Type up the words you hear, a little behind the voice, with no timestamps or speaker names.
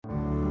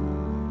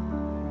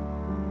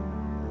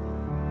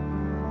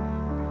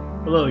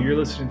Hello, you're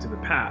listening to The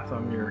Path.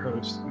 I'm your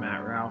host,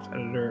 Matt Ralph,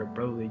 editor of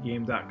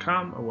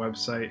BrotherlyGame.com, a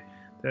website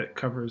that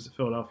covers the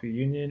Philadelphia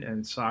Union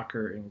and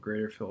soccer in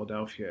Greater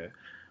Philadelphia.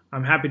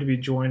 I'm happy to be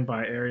joined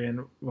by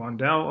Arian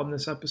Vondel on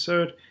this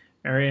episode.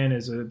 Arian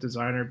is a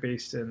designer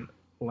based in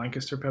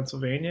Lancaster,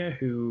 Pennsylvania,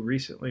 who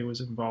recently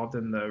was involved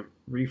in the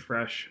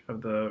refresh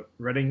of the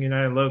Reading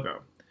United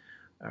logo.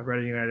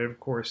 Reading United, of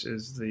course,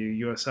 is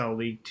the USL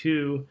League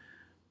Two,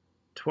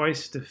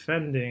 twice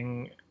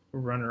defending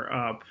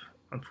runner-up.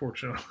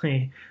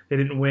 Unfortunately, they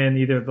didn't win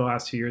either of the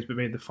last 2 years, but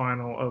made the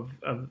final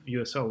of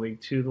USL League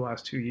Two the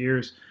last 2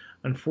 years.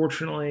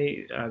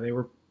 Unfortunately, they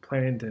were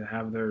planning to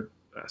have their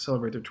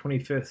celebrate their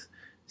 25th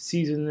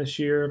season this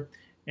year,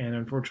 and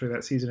unfortunately,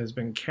 that season has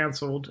been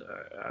canceled,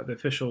 the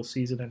official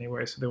season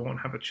anyway. So they won't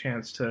have a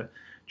chance to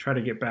try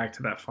to get back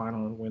to that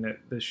final and win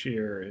it this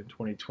year in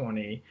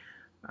 2020.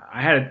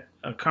 I had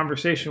a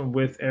conversation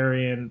with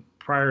Arian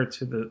prior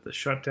to the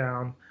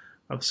shutdown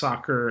of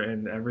soccer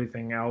and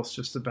everything else,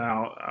 just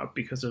about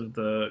because of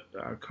the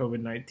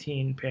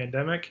COVID-19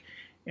 pandemic.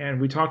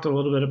 And we talked a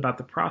little bit about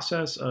the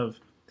process of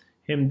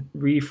him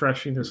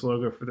refreshing this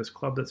logo for this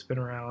club that's been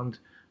around,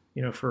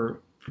 for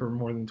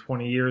more than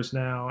 20 years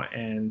now,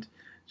 and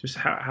just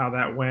how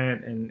that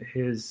went and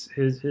his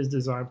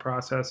design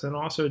process, and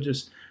also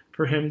just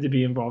for him to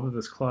be involved with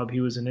this club.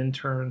 He was an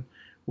intern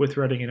with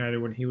Reading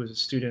United when he was a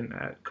student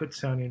at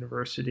Kutztown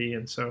University,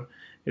 and so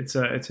it's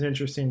an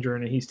interesting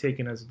journey he's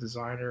taken as a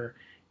designer,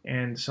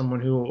 and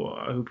someone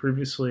who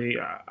previously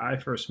I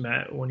first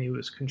met when he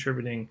was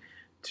contributing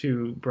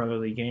to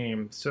Brotherly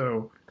Game.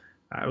 So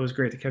it was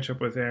great to catch up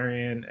with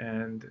Arian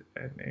and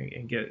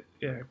get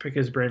pick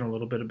his brain a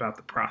little bit about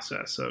the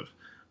process of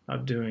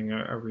doing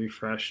a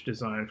refresh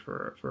design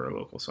for a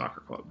local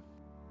soccer club.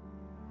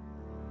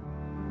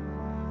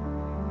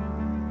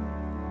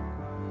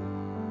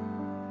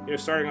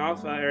 Starting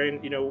off,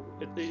 Arian,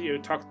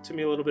 talk to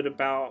me a little bit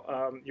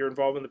about your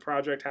involvement in the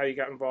project, how you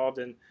got involved,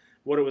 and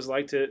what it was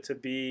like to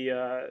be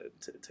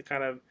to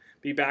kind of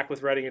be back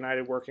with Reading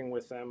United, working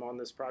with them on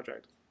this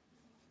project.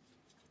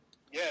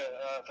 Yeah,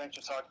 thanks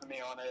for talking to me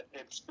on it.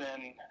 It's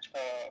been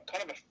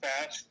kind of a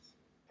fast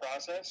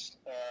process.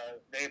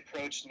 They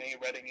approached me,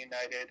 Reading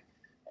United,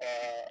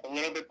 a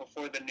little bit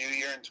before the new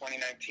year in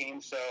 2019,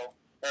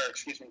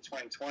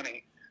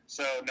 2020.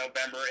 So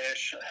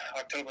November-ish,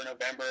 October,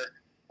 November.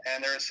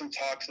 And there was some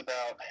talks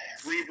about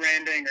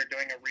rebranding or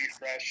doing a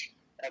refresh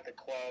at the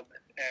club,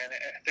 and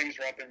things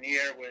were up in the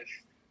air with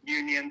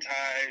union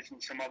ties and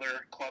some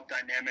other club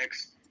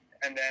dynamics.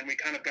 And then we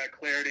kind of got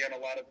clarity on a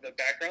lot of the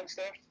background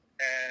stuff,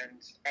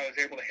 and I was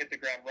able to hit the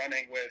ground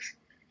running with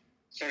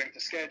starting to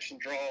sketch and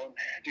draw and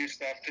do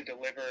stuff to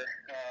deliver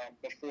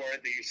before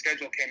the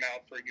schedule came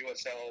out for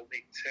USL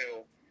League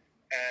Two.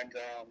 And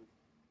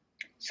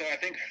so I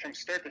think from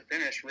start to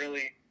finish,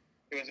 really,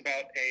 it was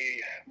about a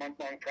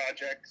month-long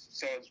project,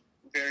 so it was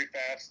very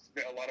fast,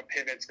 a lot of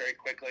pivots very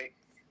quickly.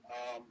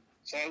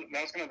 So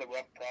that was kind of the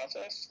rough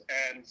process,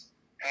 and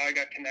how I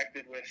got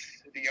connected with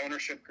the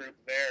ownership group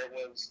there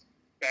was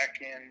back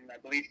in, I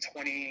believe,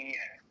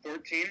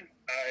 2014.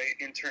 I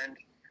interned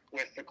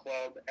with the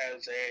club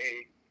as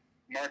a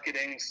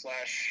marketing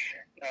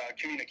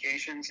 /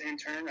 communications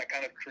intern. I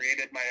kind of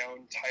created my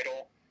own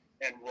title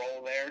and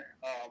role there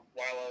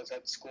while I was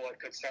at school at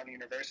Kutztown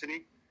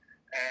University,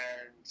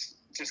 and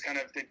just kind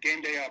of did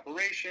game day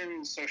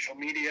operations, social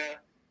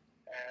media,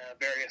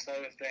 various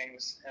other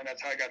things. And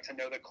that's how I got to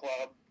know the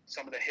club,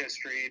 some of the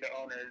history, the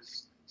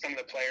owners, some of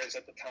the players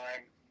at the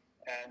time.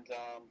 And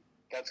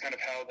that's kind of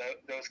how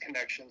those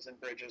connections and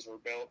bridges were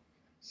built.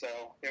 So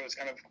it was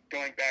kind of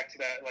going back to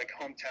that like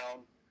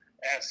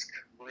hometown-esque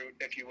route,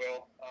 if you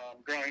will.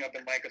 Growing up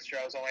in Lancaster,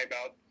 I was only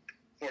about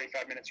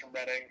 45 minutes from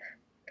Reading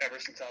ever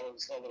since I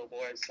was a little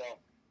boy. So.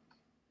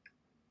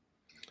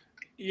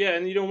 Yeah,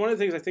 and one of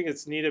the things I think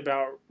it's neat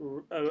about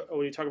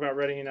when you talk about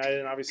Reading United,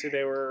 and obviously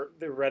they were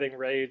the Reading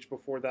Rage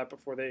before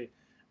they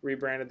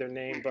rebranded their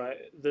name,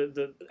 but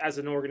the as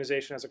an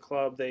organization, as a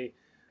club, they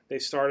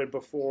started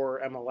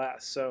before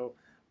MLS. So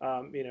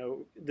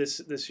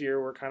this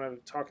year we're kind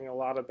of talking a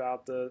lot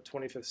about the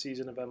 25th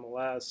season of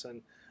MLS,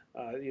 and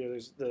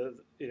there's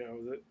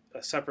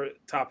a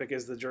separate topic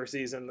is the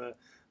jerseys and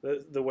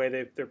the way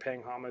they're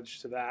paying homage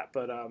to that.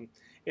 But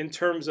in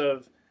terms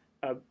of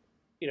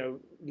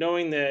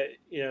knowing that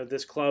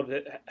this club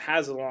that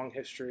has a long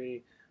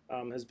history,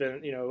 has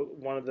been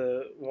one of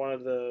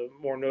the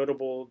more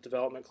notable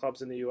development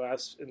clubs in the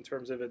U.S. in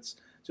terms of its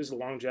just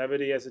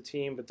longevity as a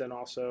team, but then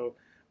also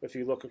if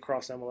you look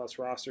across MLS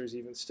rosters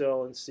even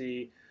still and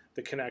see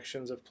the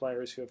connections of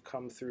players who have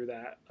come through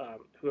that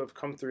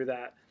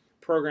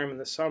program in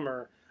the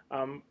summer,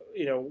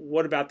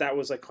 what about that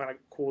was like kind of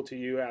cool to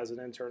you as an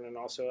intern and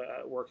also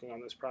working on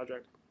this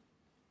project?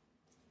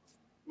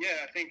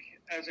 Yeah, I think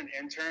as an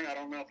intern, I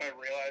don't know if I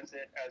realized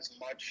it as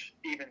much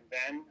even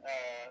then.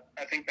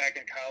 I think back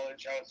in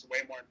college, I was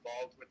way more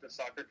involved with the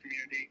soccer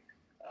community.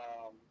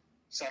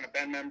 Son of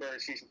band member,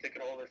 season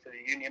ticket holder for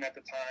the Union at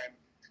the time,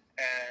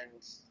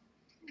 and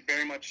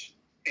very much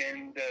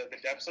in the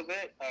depths of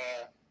it.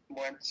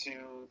 Went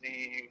to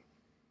the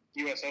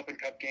U.S. Open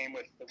Cup game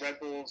with the Red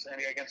Bulls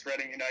and against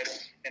Reading United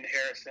in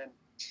Harrison.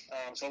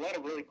 So a lot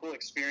of really cool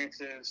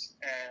experiences,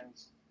 and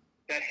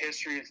that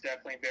history is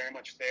definitely very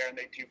much there, and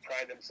they do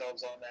pride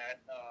themselves on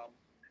that.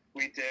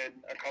 We did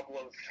a couple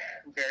of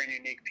very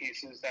unique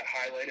pieces that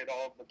highlighted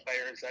all of the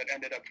players that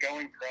ended up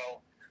going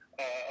pro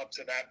up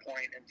to that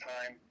point in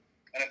time.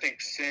 And I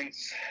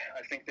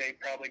think they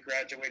probably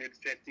graduated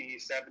 50,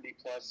 70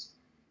 plus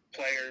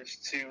players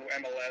to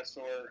MLS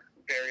or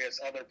various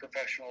other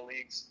professional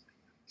leagues.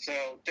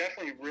 So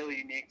definitely really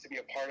unique to be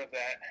a part of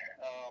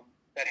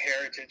that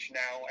heritage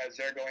now as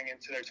they're going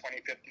into their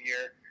 25th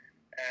year.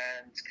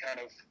 And kind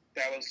of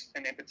that was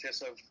an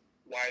impetus of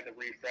why the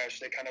refresh.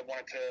 They kind of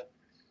wanted to,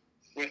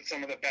 with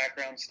some of the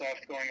background stuff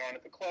going on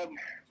at the club,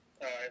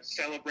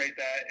 celebrate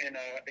that in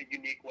a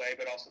unique way,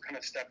 but also kind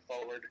of step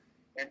forward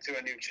into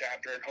a new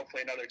chapter and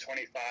hopefully another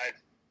 25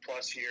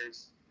 plus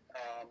years.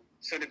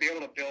 So to be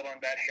able to build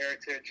on that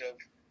heritage of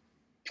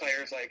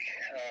players like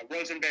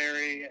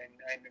Rosenberry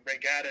and Ray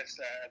Gaddis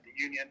at the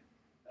Union,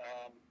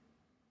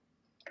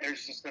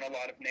 there's just been a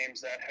lot of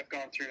names that have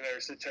gone through there.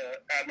 So to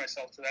add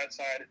myself to that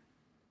side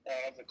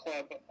of the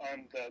club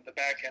on the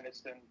back end,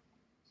 it's been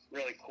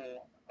really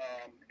cool.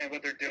 And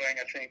what they're doing,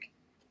 I think,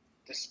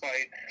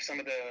 despite some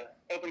of the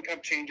Open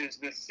Cup changes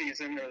this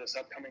season or this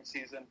upcoming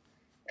season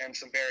and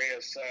some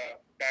various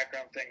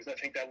background things, I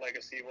think that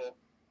legacy will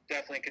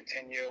definitely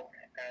continue,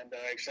 and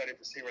excited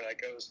to see where that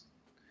goes.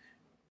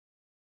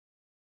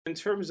 In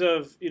terms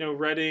of,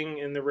 Reading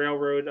and the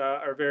Railroad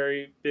are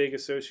very big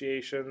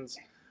associations.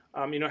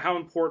 How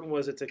important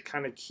was it to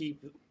kind of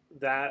keep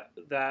that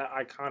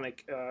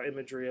iconic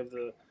imagery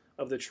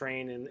of the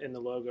train in the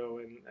logo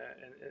and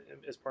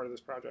as part of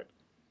this project?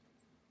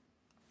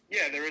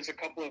 Yeah, there is a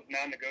couple of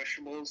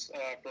non-negotiables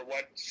for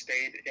what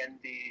stayed in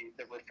the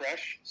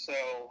refresh. So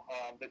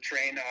the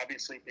train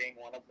obviously being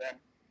one of them.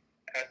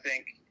 I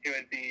think it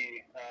would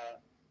be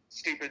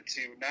stupid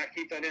to not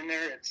keep that in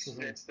there. It's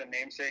the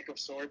namesake of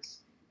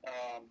sorts.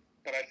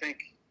 But I think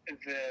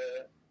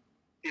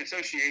the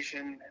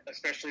association,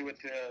 especially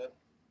with the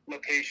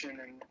location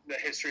and the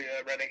history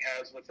that Reading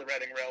has with the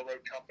Reading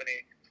Railroad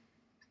Company,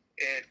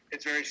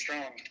 it's very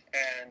strong.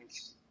 And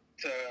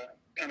to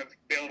kind of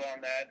build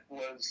on that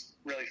was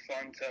really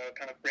fun to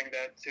kind of bring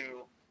that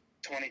to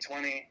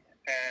 2020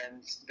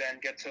 and then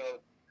get to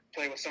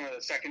play with some of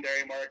the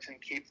secondary marks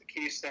and keep the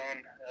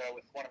keystone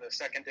with one of the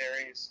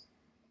secondaries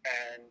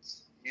and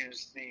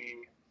use the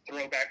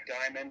throwback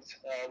diamond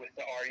with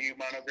the RU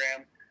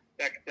monogram.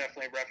 That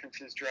definitely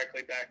references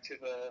directly back to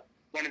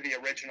one of the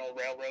original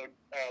railroad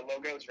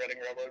logos, Reading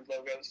Railroad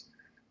logos.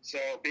 So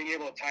being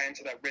able to tie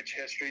into that rich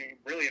history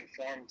really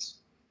informs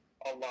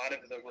a lot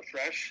of the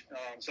refresh.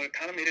 So it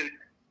kind of made it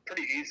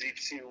pretty easy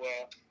to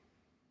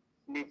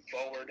move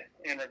forward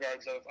in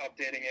regards of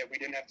updating it. We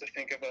didn't have to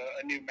think of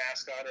a new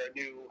mascot or a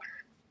new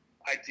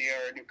idea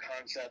or a new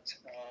concept.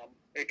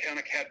 It kind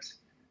of kept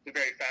the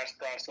very fast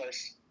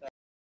process.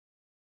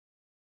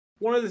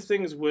 One of the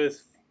things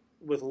with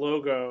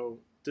logo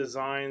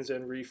designs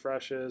and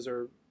refreshes,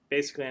 or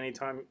basically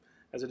anytime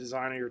as a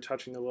designer you're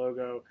touching the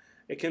logo,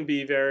 it can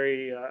be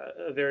very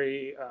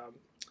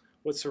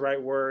what's the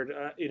right word?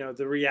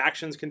 The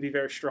reactions can be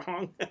very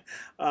strong.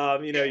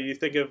 You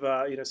think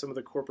of some of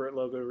the corporate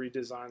logo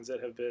redesigns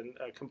that have been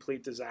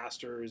complete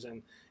disasters,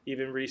 and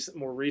even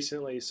more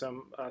recently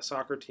some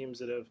soccer teams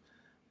that have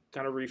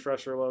kind of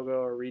refreshed their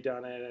logo or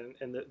redone it,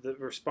 and the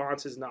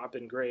response has not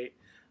been great.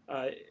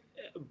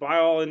 By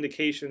all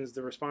indications,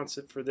 the response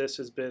for this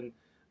has been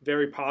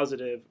very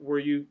positive. Were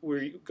you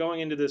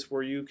going into this?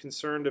 Were you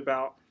concerned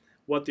about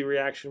what the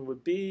reaction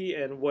would be,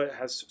 and what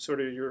has sort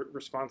of your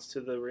response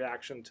to the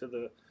reaction to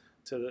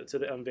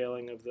the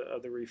unveiling of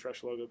the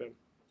refresh logo been?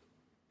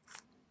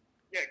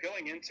 Yeah,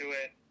 going into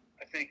it,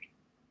 I think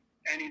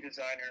any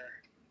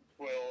designer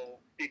will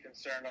be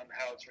concerned on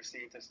how it's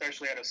received,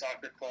 especially at a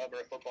soccer club or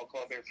a football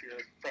club if you're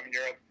from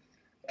Europe.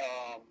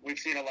 We've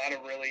seen a lot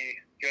of really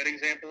good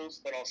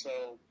examples, but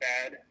also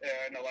bad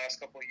in the last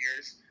couple of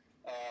years.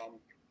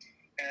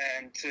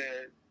 And to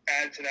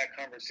add to that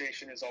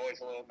conversation is always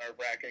a little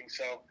nerve-wracking.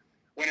 So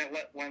when it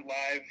went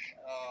live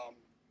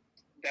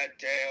that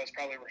day, I was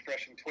probably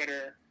refreshing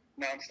Twitter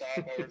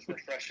nonstop. I was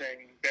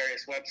refreshing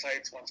various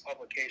websites once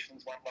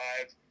publications went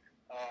live,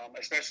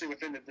 especially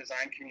within the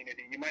design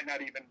community. You might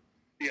not even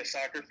be a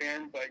soccer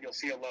fan, but you'll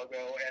see a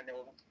logo and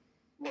it'll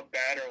look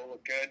bad or it'll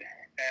look good,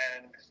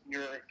 and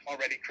you're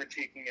already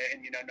critiquing it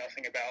and you know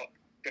nothing about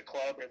the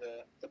club or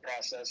the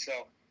process.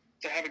 So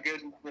to have a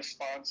good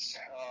response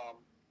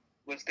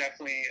was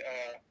definitely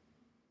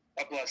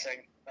a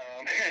blessing.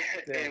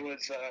 It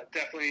was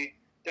definitely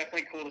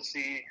cool to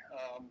see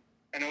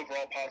an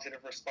overall positive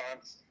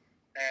response,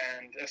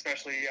 and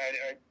especially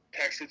I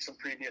texted some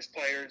previous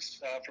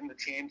players from the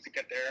team to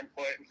get their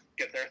input and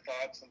get their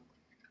thoughts, and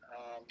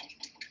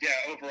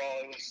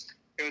overall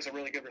it was a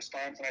really good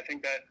response, and I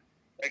think that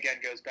again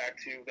goes back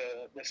to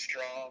the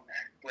strong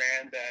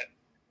brand that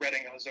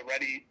Reading was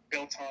already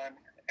built on,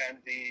 and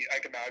the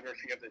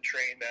iconography of the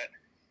train, that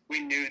we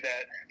knew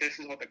that this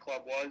is what the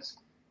club was,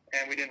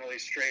 and we didn't really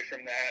stray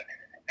from that.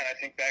 And I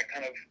think that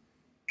kind of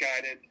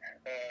guided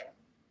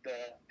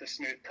the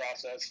smooth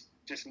process,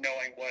 just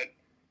knowing what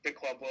the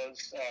club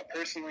was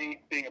personally,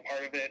 being a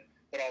part of it,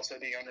 but also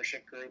the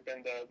ownership group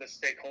and the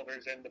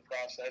stakeholders in the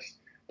process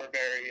were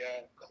very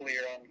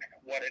clear on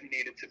what it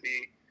needed to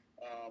be.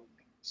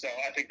 So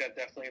I think that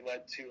definitely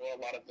led to a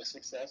lot of the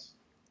success.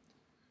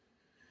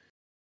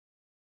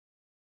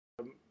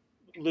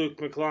 Luke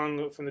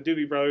McClung from the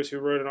Doobie Brothers, who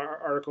wrote an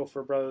article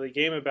for Brotherly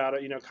Game about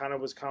it, kind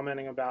of was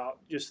commenting about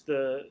just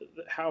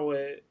how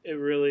it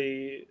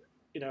really,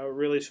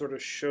 really sort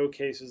of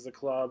showcases the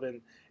club,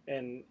 and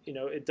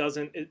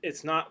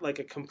it's not like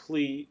a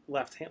complete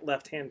left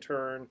hand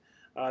turn.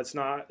 It's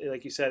not,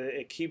 like you said,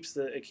 it keeps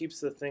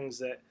the things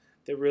that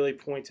really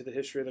point to the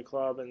history of the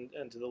club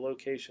and to the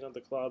location of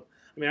the club.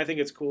 I mean, I think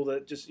it's cool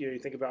that just you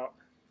think about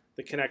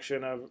the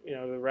connection of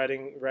the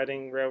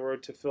Reading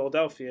Railroad to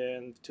Philadelphia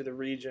and to the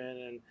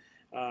region,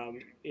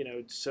 and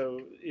so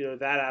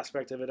that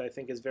aspect of it I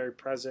think is very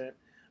present,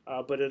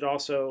 but it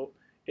also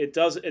it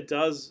does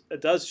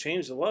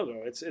change the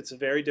logo. It's a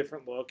very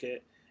different look.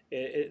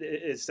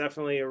 It's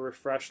definitely a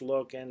refreshed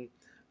look, and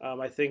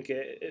I think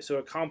it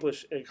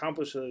accomplish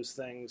those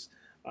things.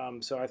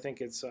 So I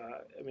think it's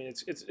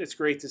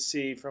great to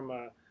see from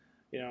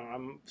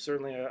I'm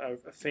certainly a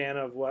fan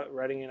of what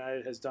Reading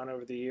United has done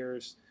over the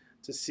years,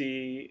 to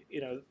see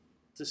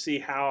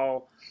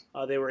how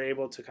they were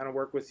able to kind of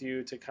work with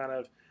you to kind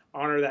of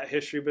honor that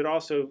history, but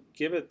also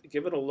give it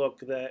a look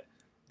that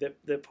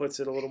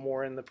puts it a little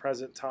more in the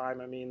present time.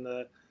 I mean,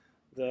 the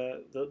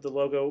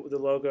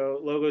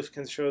logos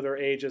can show their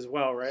age as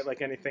well, right?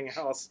 Like anything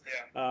else,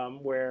 yeah.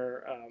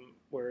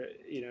 Where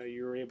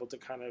you were able to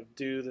kind of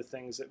do the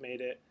things that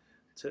made it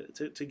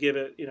to give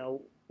it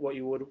what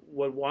you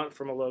would want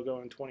from a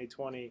logo in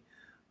 2020,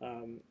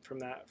 from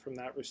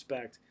that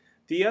respect.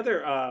 The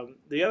other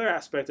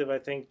aspect of, I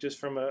think, just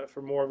from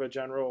more of a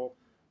general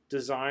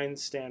design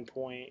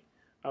standpoint,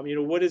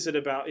 what is it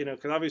about,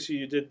 because obviously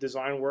you did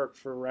design work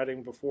for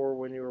Reading before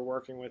when you were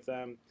working with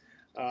them,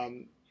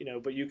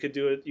 but you could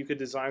do it, you could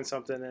design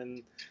something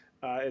and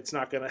it's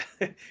not gonna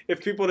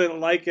if people didn't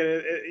like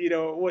it,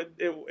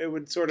 it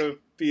would sort of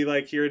be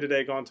like here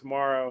today, gone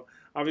tomorrow.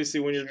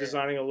 Obviously, when you're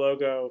designing a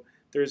logo,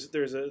 there's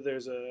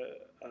a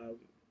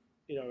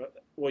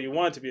well, you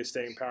want it to be a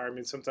staying power. I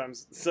mean,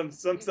 sometimes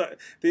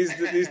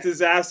these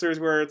disasters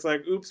where it's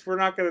like, oops, we're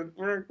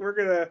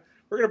gonna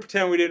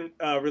pretend we didn't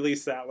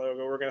release that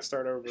logo. We're gonna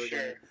start over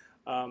again.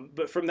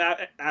 But from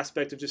that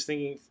aspect of just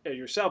thinking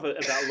yourself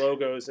about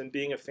logos and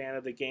being a fan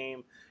of the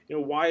game,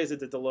 why is it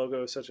that the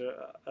logo is such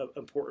a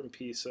important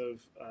piece of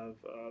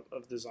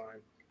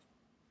design?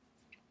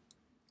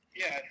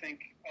 Yeah, I think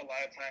a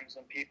lot of times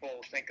when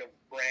people think of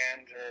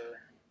brand or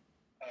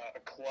a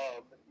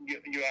club,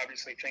 you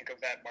obviously think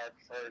of that mark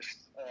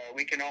first.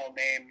 We can all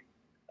name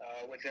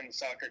within the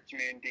soccer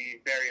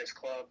community various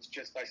clubs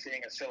just by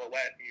seeing a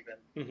silhouette even.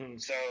 Mm-hmm.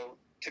 So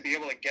to be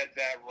able to get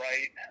that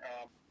right,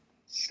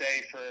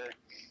 stay for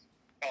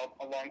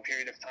a long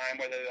period of time,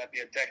 whether that be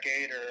a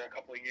decade or a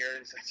couple of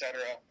years,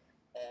 etc.,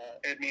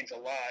 it means a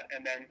lot.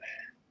 And then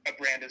a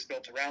brand is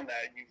built around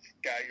that. You've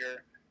got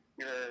your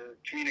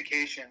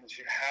communications,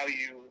 how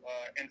you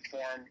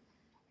inform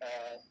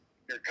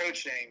your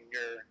coaching,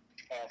 your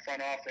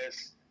front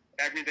office.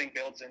 Everything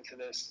builds into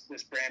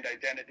this brand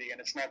identity, and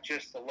it's not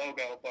just the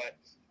logo, but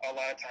a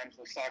lot of times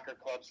with soccer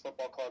clubs,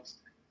 football clubs,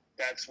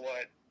 that's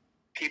what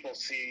people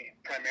see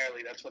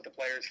primarily. That's what the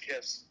players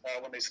kiss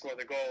when they score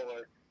the goal,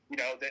 or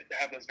they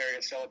have those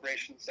various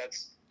celebrations.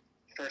 That's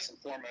first and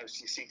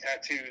foremost. You see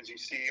tattoos, you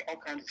see all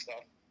kinds of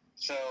stuff.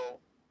 So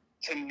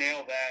to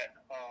nail that,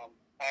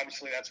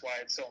 obviously that's why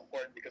it's so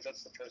important, because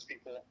that's the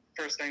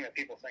first thing that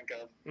people think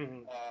of.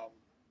 Mm-hmm.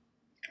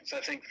 So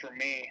I think for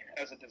me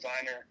as a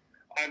designer,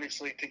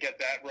 obviously to get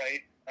that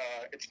right,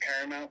 it's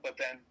paramount. But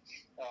then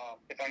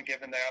if I'm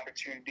given the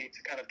opportunity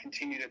to kind of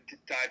continue to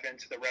dive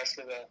into the rest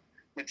of the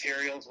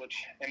materials,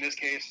 which in this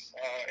case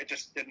it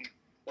just didn't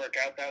work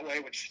out that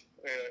way, which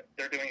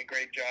they're doing a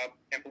great job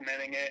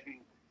implementing it and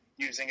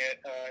using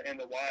it in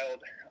the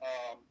wild.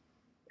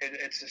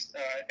 It's just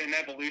an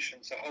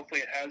evolution, so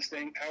hopefully it has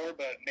staying power,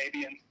 but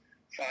maybe in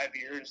 5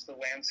 years the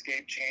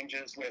landscape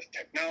changes with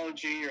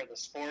technology or the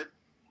sport,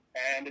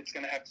 and it's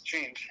going to have to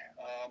change.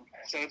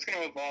 So it's going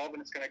to evolve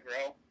and it's going to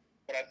grow,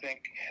 but I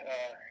think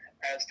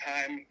as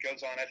time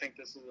goes on, I think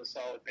this is a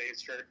solid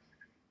base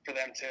for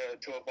them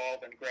to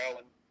evolve and grow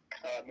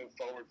and move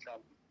forward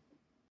from.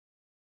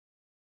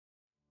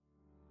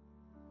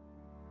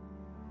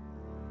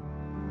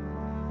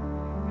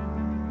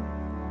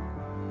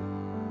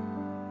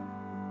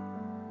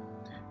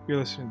 You're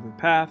listening to The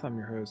Path. I'm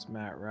your host,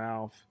 Matt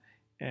Ralph,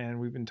 and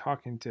we've been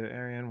talking to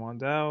Arian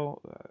Wandel,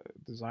 a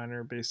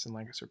designer based in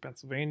Lancaster,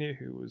 Pennsylvania,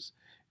 who was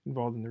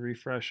involved in the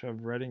refresh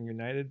of Reading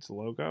United's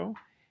logo.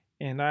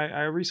 And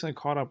I recently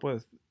caught up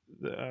with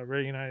the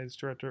Reading United's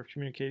Director of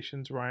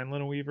Communications, Ryan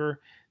Lineweaver,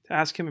 to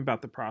ask him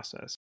about the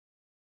process.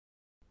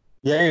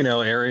 Yeah,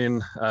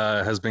 Arian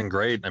has been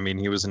great. I mean,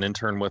 he was an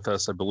intern with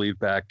us, I believe,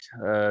 back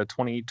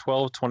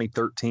 2012,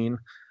 2013.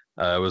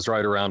 It was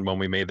right around when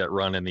we made that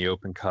run in the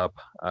Open Cup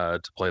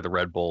to play the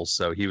Red Bulls.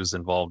 So he was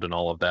involved in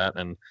all of that.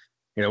 And,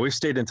 we've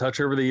stayed in touch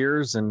over the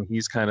years, and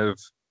he's kind of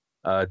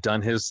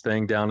done his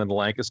thing down in the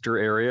Lancaster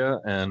area.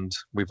 And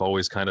we've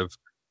always kind of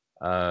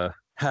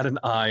had an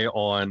eye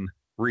on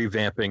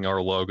revamping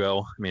our logo.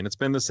 I mean, it's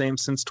been the same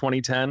since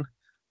 2010.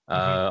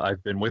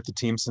 I've been with the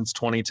team since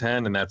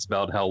 2010, and that's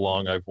about how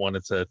long I've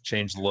wanted to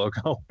change the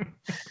logo.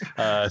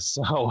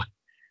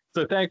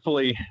 So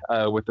thankfully,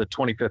 with the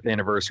 25th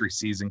anniversary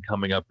season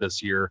coming up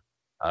this year,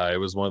 it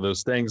was one of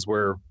those things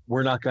where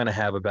we're not going to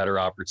have a better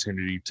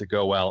opportunity to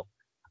go out,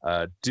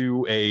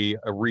 do a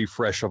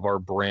refresh of our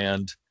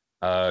brand,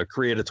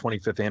 create a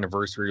 25th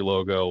anniversary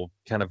logo,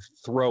 kind of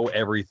throw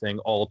everything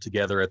all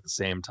together at the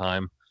same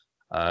time.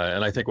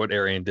 And I think what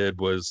Arian did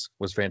was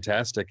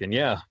fantastic. And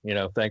yeah,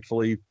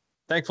 thankfully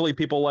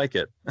people like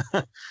it.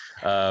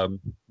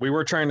 We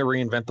were trying to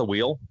reinvent the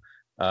wheel.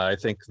 I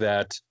think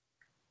that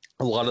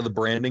a lot of the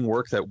branding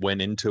work that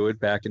went into it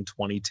back in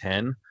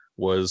 2010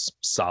 was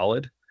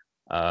solid.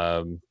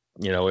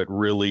 It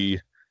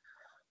really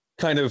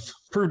kind of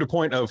proved a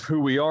point of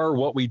who we are,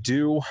 what we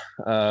do,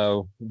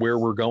 where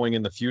we're going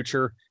in the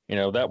future.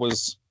 That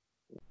was,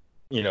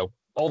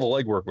 all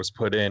the legwork was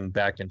put in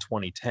back in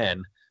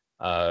 2010.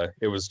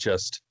 It was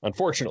just,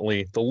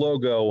 unfortunately, the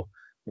logo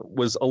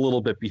was a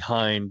little bit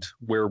behind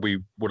where we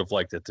would have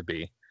liked it to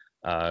be.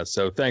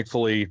 So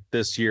thankfully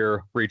this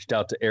year reached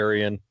out to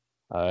Arian,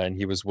 and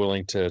he was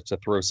willing to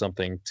throw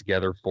something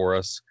together for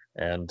us.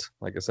 And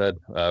like I said,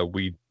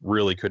 we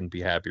really couldn't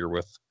be happier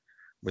with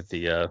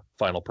the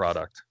final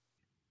product.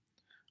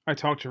 I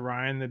talked to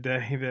Ryan the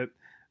day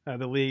that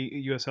the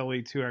league, USL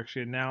League 2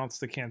 actually announced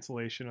the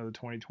cancellation of the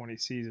 2020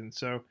 season.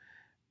 So,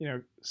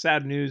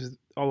 sad news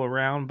all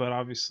around, but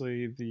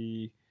obviously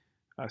the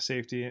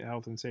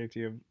health and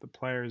safety of the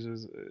players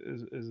is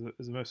the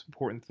most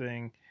important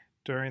thing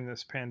during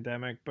this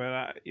pandemic.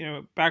 But,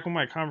 back on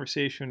my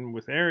conversation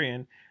with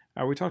Arian,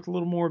 we talked a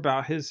little more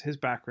about his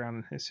background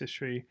and his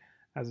history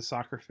as a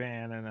soccer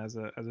fan and as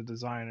a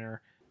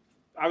designer.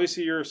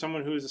 Obviously, you're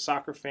someone who is a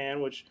soccer fan,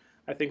 which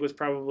I think was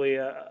probably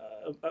a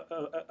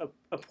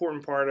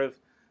important part of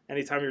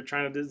anytime you're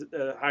trying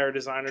to hire a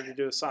designer to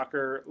do a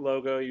soccer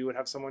logo. You would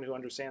have someone who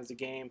understands the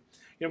game.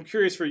 I'm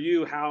curious for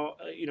you how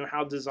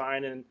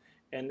design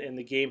and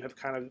the game have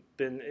kind of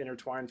been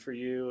intertwined for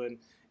you, and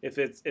if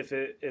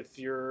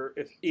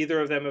either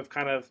of them have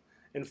kind of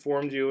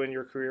informed you in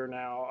your career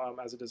now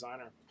as a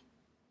designer.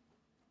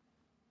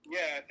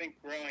 Yeah, I think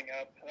growing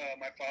up,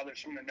 my father's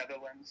from the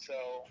Netherlands,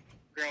 so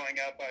growing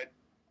up, I'd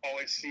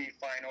always see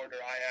Feyenoord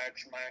or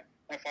Ajax.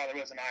 My father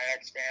was an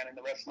Ajax fan, and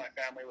the rest of my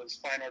family was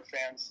Feyenoord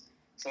fans,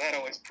 so that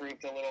always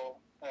proved a little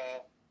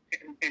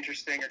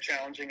interesting or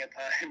challenging at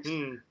times.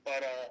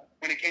 But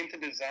when it came to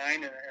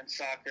design and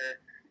soccer,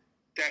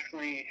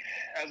 definitely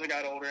as I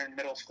got older in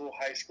middle school,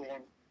 high school,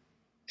 and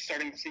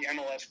starting to see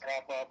MLS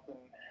crop up and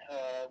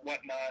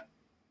whatnot,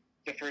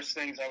 the first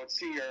things I would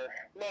see are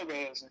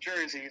logos and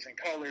jerseys and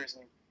colors,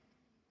 and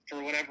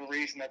for whatever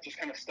reason, that just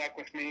kind of stuck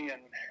with me.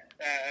 And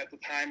at the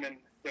time in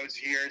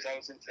those years, I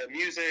was into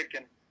music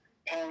and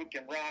punk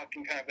and rock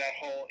and kind of that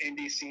whole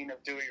indie scene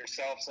of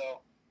do-it-yourself. So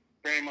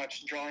very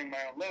much drawing my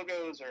own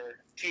logos or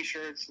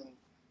T-shirts. And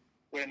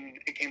when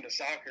it came to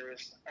soccer, it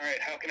was, all right,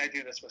 how can I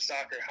do this with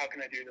soccer? How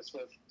can I do this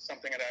with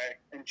something that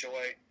I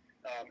enjoy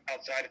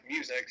outside of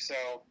music? So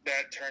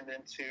that turned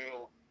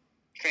into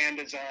fan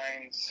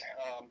designs,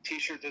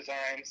 T-shirt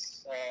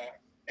designs.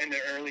 In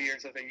the early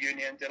years of the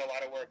union, did a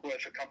lot of work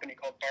with a company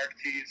called Bark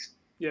Tees,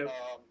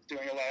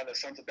 doing a lot of the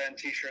Sons of Ben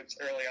T-shirts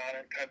early on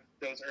in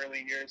those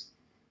early years.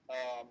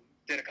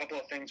 Did a couple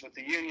of things with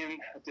the union.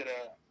 I did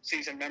a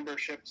season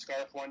membership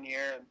scarf one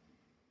year and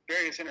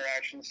various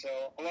interactions.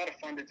 So a lot of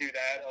fun to do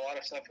that. A lot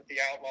of stuff with the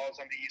Outlaws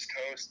on the East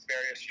Coast,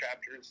 various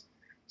chapters.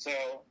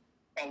 So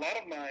a lot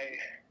of my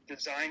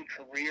design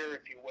career,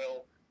 if you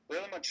will,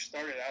 really much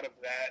started out of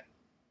that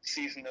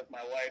season of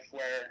my life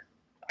where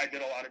I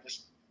did a lot of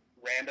just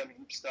random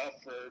stuff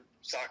for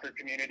soccer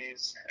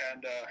communities,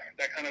 and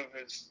that kind of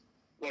is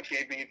what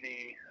gave me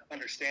the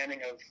understanding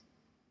of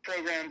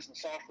programs and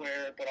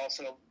software, but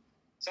also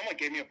somewhat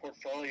gave me a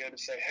portfolio to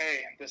say,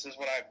 hey, this is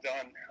what I've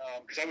done,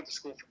 because I went to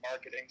school for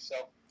marketing, so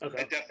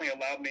it definitely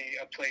allowed me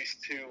a place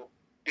to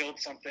build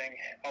something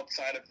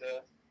outside of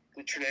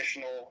the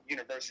traditional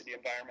university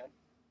environment.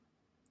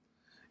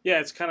 Yeah,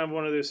 it's kind of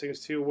one of those things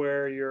too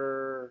where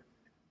you're,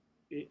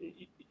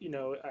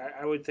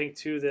 I would think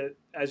too that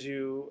as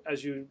you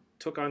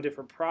took on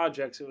different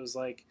projects, it was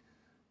like,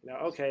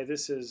 okay,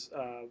 this is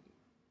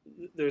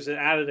there's an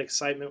added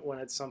excitement when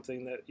it's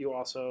something that you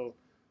also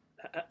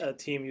a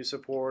team you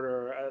support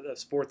or a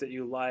sport that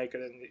you like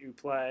and that you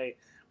play,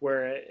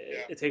 where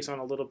it takes on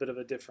a little bit of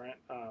a different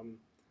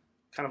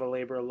kind of a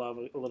labor of love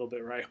a little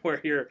bit, right?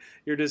 Where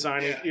you're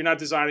designing, you're not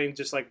designing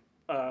just like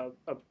a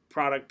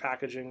product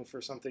packaging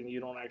for something you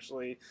don't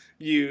actually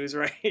use,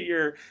 right?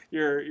 You're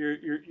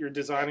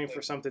designing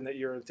for something that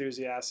you're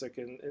enthusiastic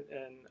and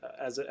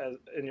as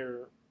in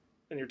your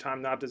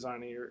time not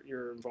designing,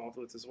 you're involved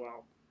with as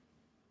well.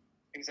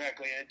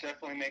 Exactly. It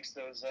definitely makes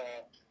those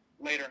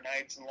later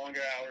nights and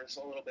longer hours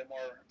a little bit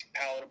more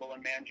palatable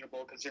and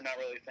manageable because you're not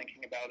really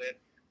thinking about it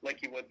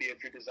like you would be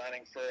if you're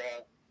designing for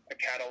a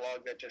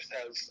catalog that just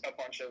has a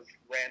bunch of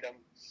random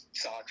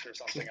socks or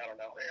something. I don't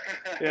know.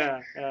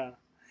 Yeah.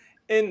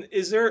 And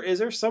is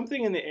there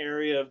something in the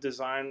area of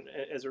design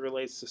as it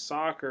relates to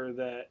soccer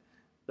that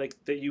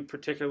you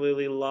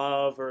particularly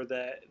love, or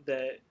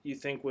that you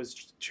think was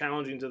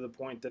challenging to the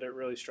point that it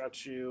really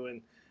stretched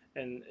you,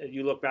 and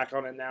you look back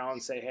on it now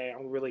and say, hey,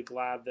 I'm really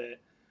glad that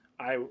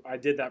I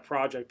did that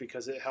project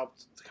because it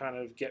helped kind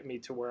of get me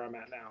to where I'm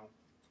at now?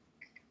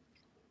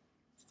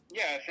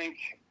 Yeah, I think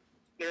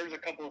there's a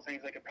couple of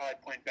things I could probably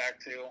point back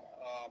to.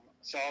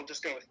 So I'll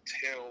just go with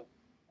two.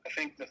 I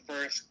think the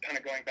first, kind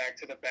of going back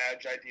to the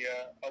badge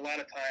idea, a lot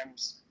of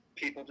times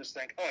people just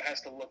think, oh, it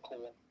has to look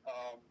cool.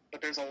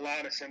 But there's a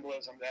lot of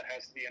symbolism that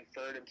has to be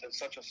inferred into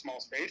such a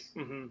small space.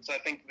 Mm-hmm. So I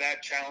think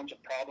that challenge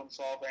of problem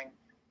solving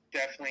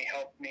definitely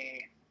helped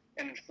me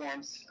and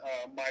informs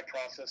my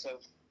process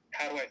of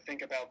how do I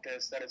think about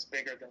this that is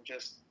bigger than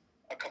just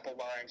a couple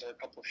lines or a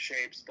couple of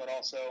shapes, but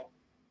also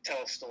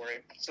tell a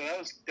story. So that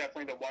was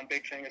definitely the one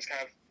big thing, is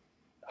kind of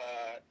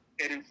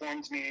it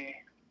informs me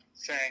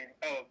saying,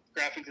 oh,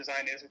 graphic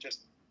design isn't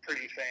just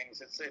pretty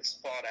things, it's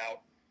thought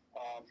out.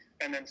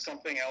 And then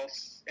something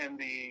else in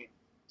the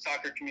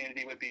soccer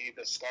community would be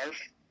the scarf.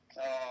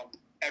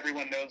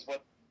 Everyone knows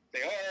what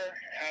they are,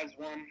 has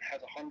one,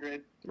 has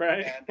 100.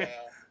 Right. And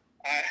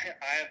I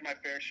have my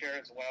fair share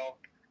as well.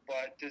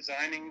 But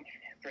designing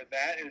for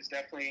that is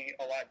definitely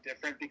a lot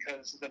different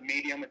because the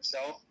medium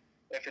itself,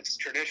 if it's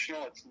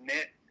traditional, it's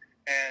knit.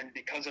 And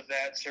because of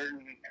that,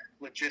 certain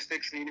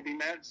logistics need to be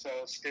met.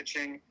 So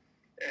stitching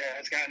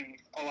has gotten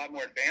a lot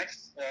more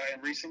advanced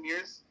in recent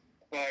years.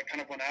 But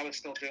kind of when I was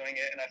still doing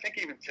it, and I think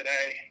even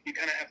today, you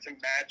kind of have to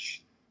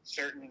match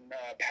certain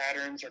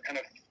patterns or kind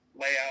of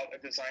lay out a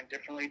design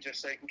differently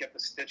just so you can get the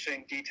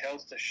stitching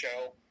details to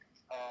show.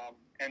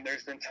 And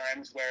there's been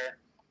times where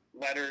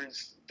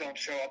letters don't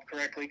show up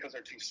correctly because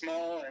they're too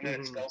small, and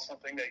then it spells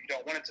something that you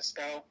don't want it to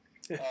spell.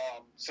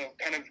 So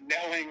kind of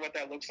knowing what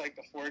that looks like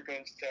before it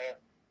goes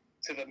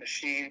to the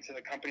machine, to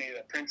the company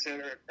that prints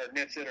it or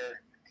knits it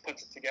or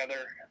puts it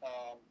together,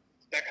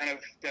 that kind of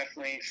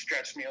definitely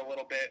stretched me a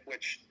little bit,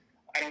 which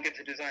I don't get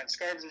to design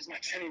scarves as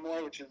much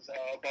anymore, which is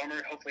a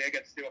bummer. Hopefully I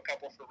get to do a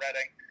couple for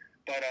Reading.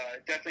 But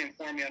definitely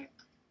informed me on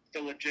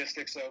the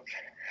logistics of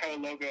how a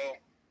logo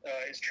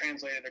is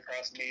translated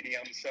across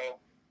mediums. So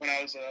when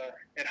I was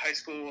in high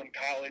school and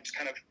college,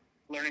 kind of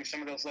learning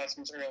some of those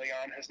lessons early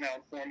on has now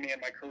informed me in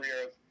my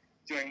career of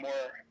doing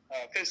more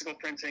physical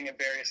printing in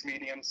various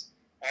mediums.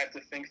 I have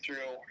to think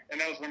through,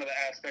 and that was one of the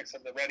aspects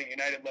of the Reading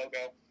United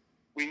logo.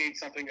 We need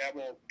something that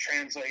will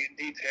translate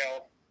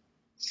detail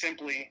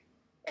simply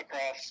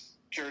across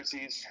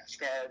jerseys,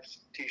 scarves,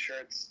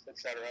 T-shirts,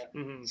 etc.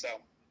 Mm-hmm. So,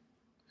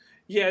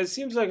 yeah, it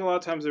seems like a lot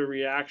of times the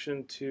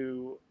reaction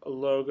to a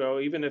logo,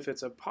 even if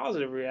it's a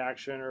positive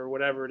reaction or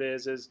whatever it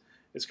is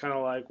kind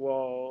of like,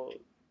 well,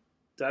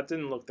 that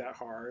didn't look that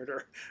hard,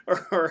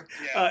 or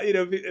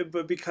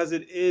but because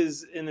it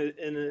is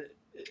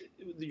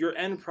your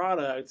end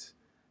product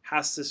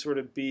has to sort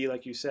of be,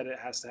 like you said, it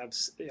has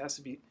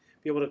to be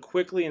able to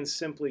quickly and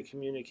simply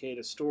communicate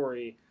a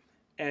story,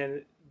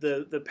 and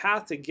the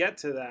path to get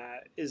to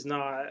that is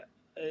not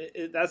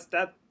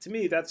to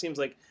me that seems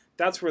like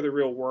that's where the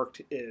real work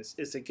is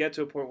to get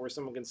to a point where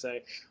someone can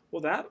say,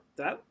 well, that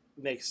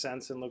makes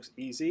sense and looks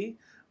easy.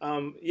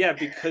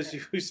 Because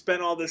you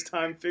spent all this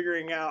time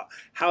figuring out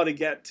how to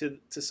get to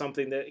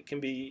something that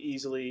can be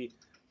easily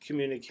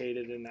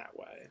communicated in that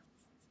way.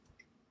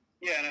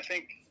 Yeah, and I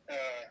think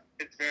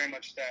it's very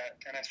much that.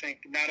 And I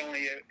think not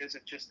only is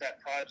it just that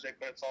project,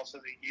 but it's also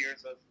the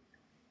years of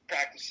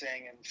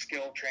practicing and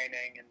skill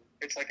training. And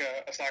it's like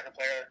a soccer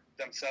player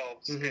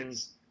themselves. Mm-hmm.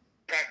 It's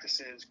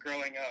practices,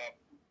 growing up,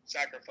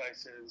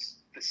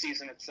 sacrifices, the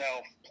season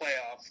itself,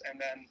 playoffs, and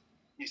then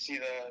you see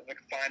the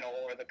final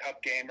or the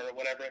cup game or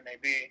whatever it may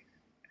be,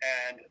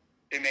 and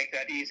they make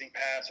that easy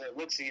pass, or it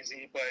looks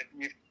easy, but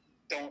you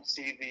don't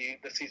see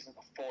the season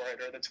before it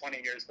or the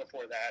 20 years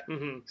before that.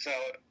 Mm-hmm. So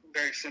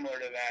very similar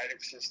to that.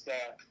 It's just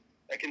a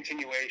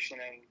continuation,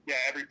 and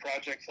every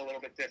project's a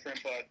little bit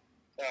different, but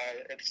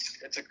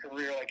it's a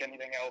career like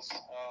anything else.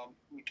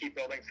 You keep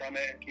building from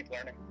it and keep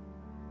learning.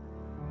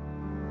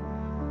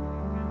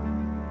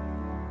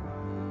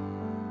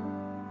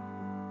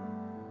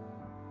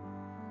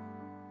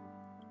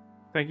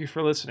 Thank you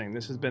for listening.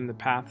 This has been the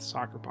Path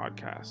Soccer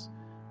Podcast.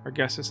 Our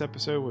guest this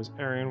episode was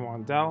Arian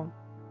Wandel.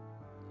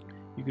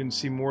 You can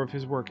see more of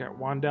his work at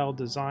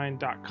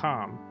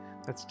wandeldesign.com.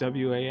 That's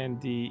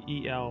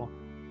WANDEL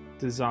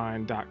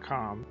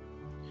design.com.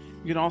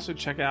 You can also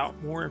check out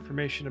more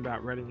information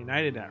about Reading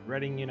United at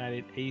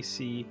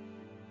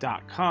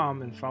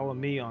readingunitedac.com and follow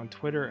me on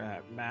Twitter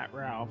at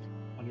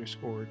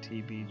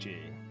mattralph_TBG.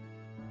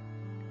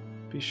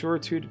 Be sure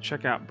to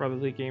check out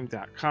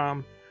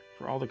brotherlygame.com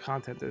for all the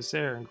content that's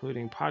there,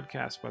 including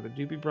podcasts by the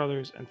Doobie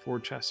Brothers and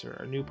For Chester,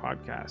 a new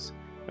podcast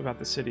about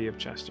the city of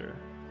Chester.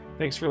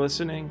 Thanks for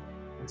listening,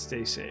 and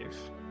stay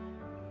safe.